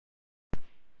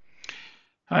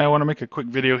Hi, I want to make a quick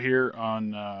video here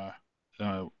on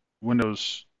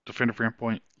Windows Defender for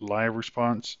Endpoint Live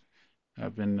Response.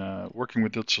 I've been working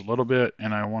with this a little bit,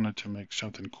 and I wanted to make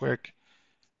something quick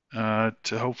to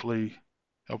hopefully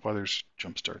help others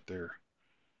jumpstart their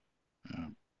uh,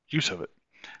 use of it.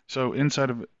 So inside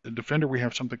of Defender, we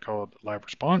have something called Live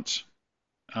Response.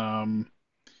 Um,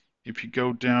 if you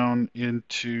go down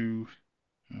into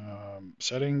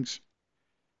Settings,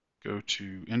 go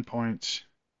to Endpoints.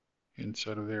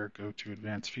 Inside of there, go to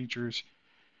Advanced Features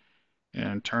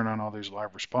and turn on all these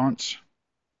live response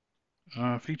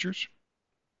features.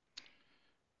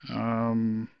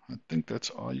 I think that's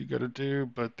all you got to do,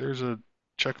 but there's a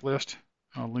checklist.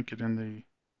 I'll link it in the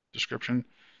description.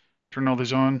 Turn all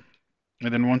these on,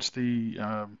 and then once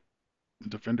the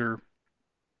Defender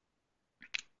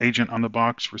agent on the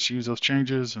box receives those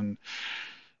changes and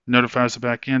notifies the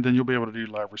back end, then you'll be able to do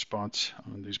live response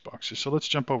on these boxes. So let's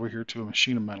jump over here to a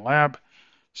machine in my lab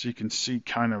so you can see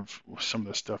kind of some of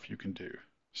the stuff you can do.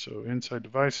 So inside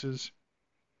devices,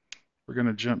 we're going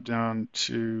to jump down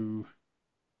to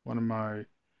one of my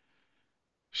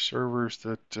servers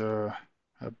that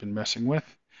I've been messing with.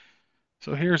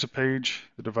 So here's a page,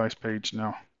 the device page.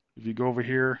 Now, if you go over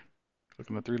here, click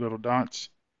on the three little dots,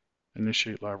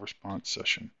 initiate live response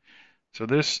session. So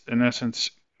this, in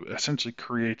essence, essentially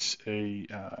creates a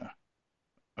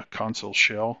console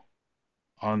shell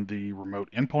on the remote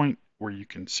endpoint where you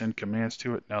can send commands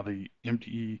to it. Now, the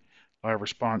MDE Live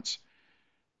Response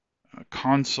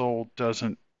console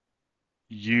doesn't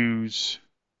use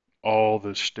all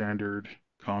the standard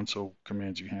console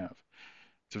commands you have.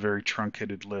 It's a very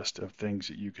truncated list of things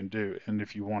that you can do. And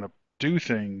if you want to do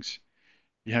things,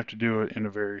 you have to do it in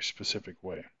a very specific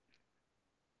way.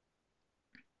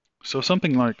 So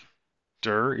something like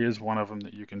dir is one of them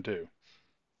that you can do.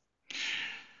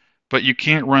 But you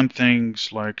can't run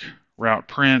things like route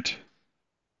print.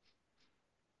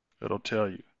 It'll tell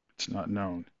you it's not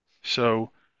known.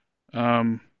 So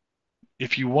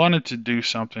if you wanted to do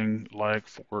something like,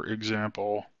 for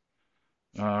example,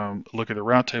 look at the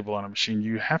route table on a machine,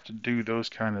 you have to do those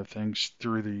kind of things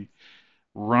through the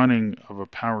running of a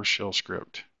PowerShell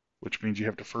script, which means you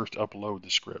have to first upload the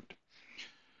script.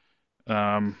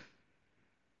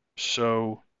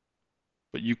 So,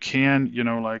 but you can,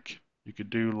 like you could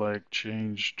do like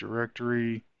change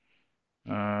directory.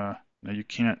 Now you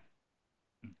can't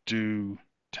do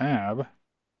tab.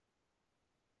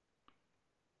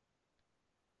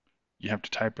 You have to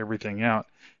type everything out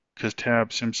because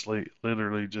tab simply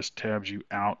literally just tabs you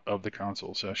out of the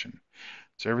console session.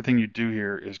 So everything you do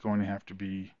here is going to have to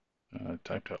be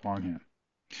typed out longhand.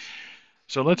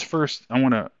 So let's first, I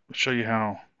want to show you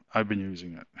how I've been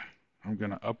using it. I'm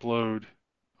going to upload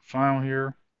a file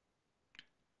here.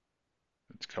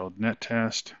 It's called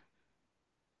NetTest.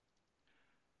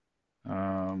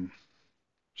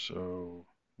 So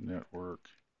network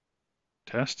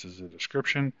test is the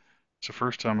description. It's the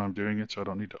first time I'm doing it, so I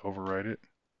don't need to overwrite it.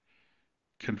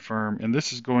 Confirm, and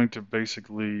this is going to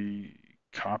basically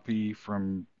copy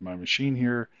from my machine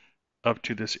here up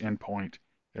to this endpoint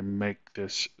and make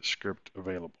this script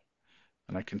available.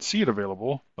 And I can see it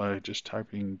available by just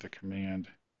typing the command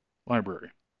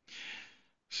library.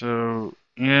 So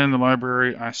in the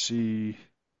library, I see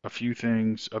a few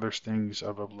things, other things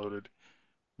I've uploaded.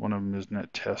 One of them is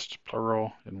NetTest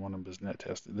plural, and one of them is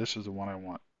NetTest. This is the one I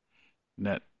want,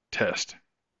 NetTest.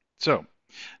 So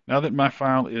now that my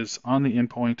file is on the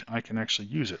endpoint, I can actually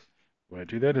use it. The way I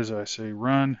do that is I say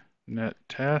run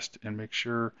NetTest and make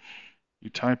sure you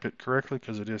type it correctly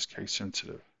because it is case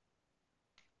sensitive.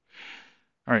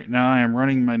 All right, now I am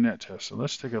running my NetTest. So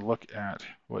let's take a look at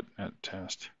what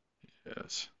NetTest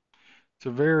is. It's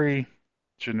a very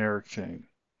generic thing.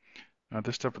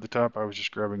 This stuff at the top, I was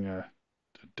just grabbing a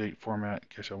date format in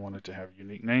case I wanted to have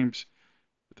unique names,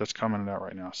 but that's commented out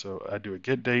right now. So I do a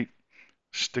get date,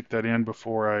 stick that in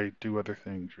before I do other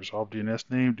things. Resolve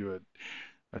DNS name, do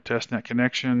a testnet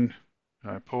connection,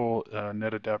 I pull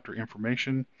NetAdapter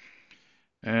information,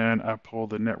 and I pull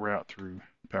the NetRoute through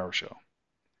PowerShell.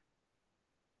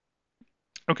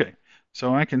 Okay,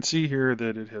 so I can see here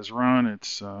that it has run.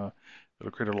 It'll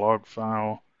create a log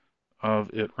file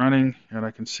of it running, and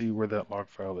I can see where that log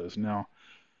file is. Now,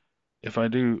 if I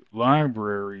do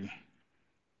library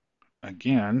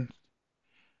again,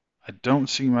 I don't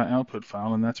see my output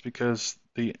file, and that's because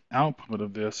the output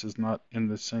of this is not in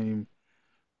the same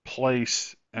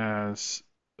place as,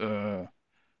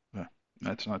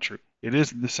 that's not true. It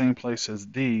is in the same place as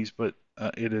these, but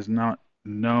it is not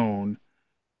known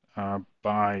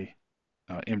by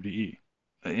MDE.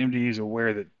 MDE is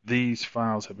aware that these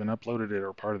files have been uploaded and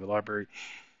are part of the library,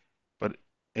 but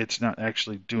it's not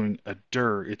actually doing a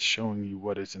dir, it's showing you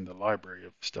what is in the library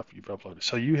of stuff you've uploaded.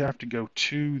 So you have to go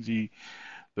to the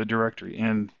directory,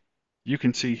 and you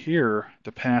can see here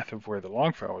the path of where the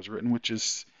log file was written, which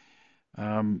is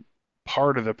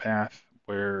part of the path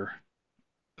where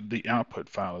the output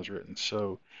file is written.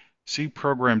 So see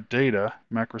program data,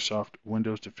 Microsoft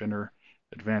Windows Defender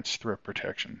Advanced Threat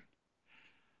Protection.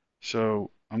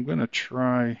 So I'm going to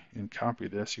try and copy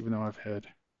this, even though I've had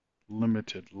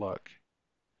limited luck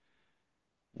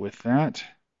with that.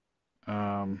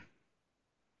 And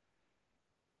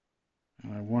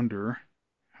I wonder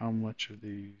how much of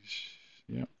these,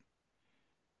 yep,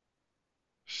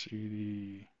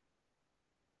 CD,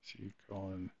 C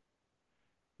colon,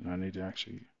 I need to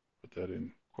actually put that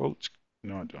in quotes.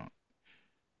 No, I don't.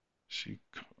 C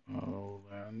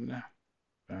colon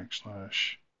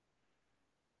backslash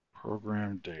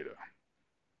program data.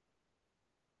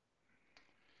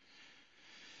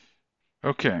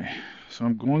 Okay, so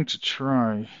I'm going to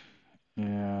try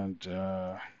and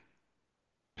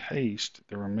paste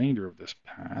the remainder of this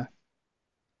path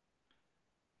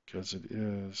because it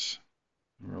is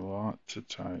a lot to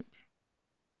type.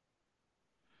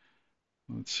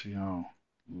 Let's see how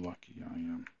lucky I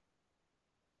am.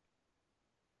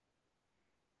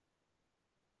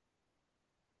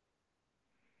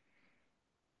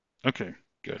 Okay,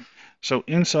 good. So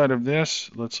inside of this,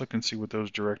 let's look and see what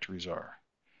those directories are.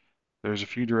 There's a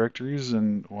few directories,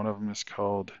 and one of them is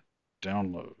called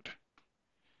downloads.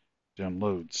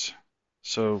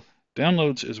 So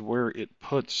downloads is where it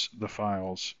puts the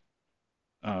files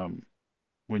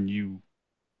when you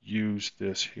use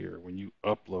this here. When you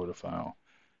upload a file,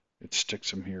 it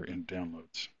sticks them here in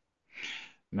downloads.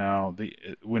 Now,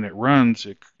 when it runs,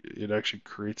 it actually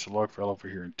creates a log file over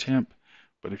here in Temp.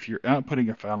 But if you're outputting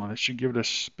a file and it should give it a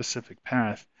specific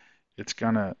path, it's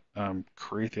gonna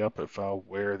create the output file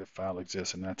where the file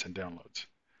exists, and that's in downloads.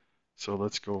 So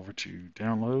let's go over to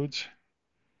downloads,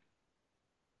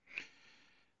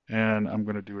 and I'm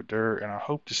going to do a dir, and I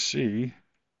hope to see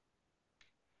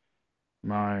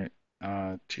my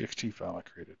txt file I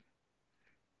created.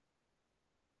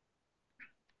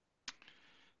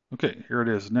 Okay, here it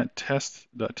is,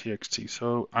 NetTests.txt.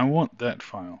 So I want that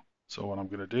file. So what I'm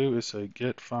going to do is say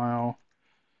get file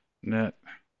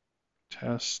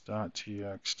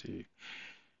nettest.txt.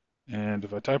 And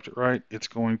if I typed it right, it's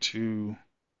going to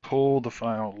pull the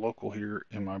file local here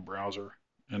in my browser,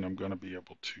 and I'm going to be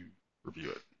able to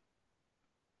review it.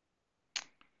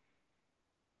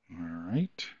 All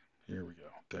right, here we go.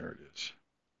 There it is.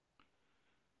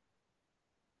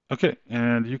 Okay,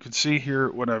 and you can see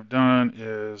here what I've done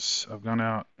is I've gone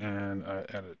out and I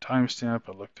added a timestamp.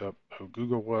 I looked up who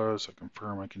Google was. I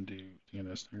confirm I can do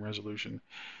DNS name resolution.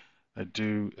 I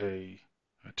do a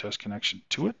test connection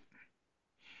to it.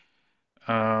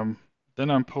 Then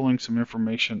I'm pulling some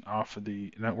information off of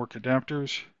the network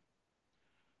adapters.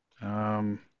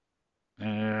 And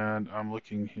I'm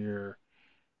looking here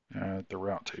at the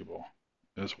route table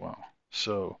as well.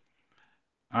 So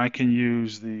I can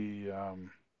use the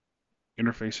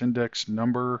interface index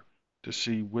number to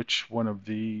see which one of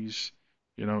these,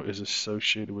 is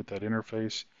associated with that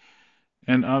interface.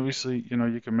 And obviously,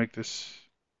 you can make this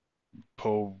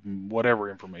pull whatever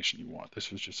information you want.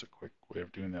 This was just a quick way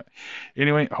of doing that.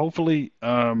 Anyway, hopefully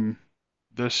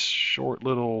this short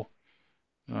little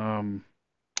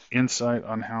insight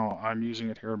on how I'm using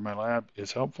it here in my lab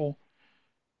is helpful.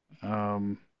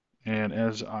 And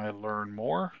as I learn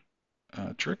more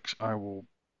tricks, I will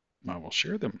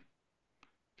share them.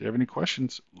 If you have any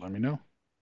questions, let me know.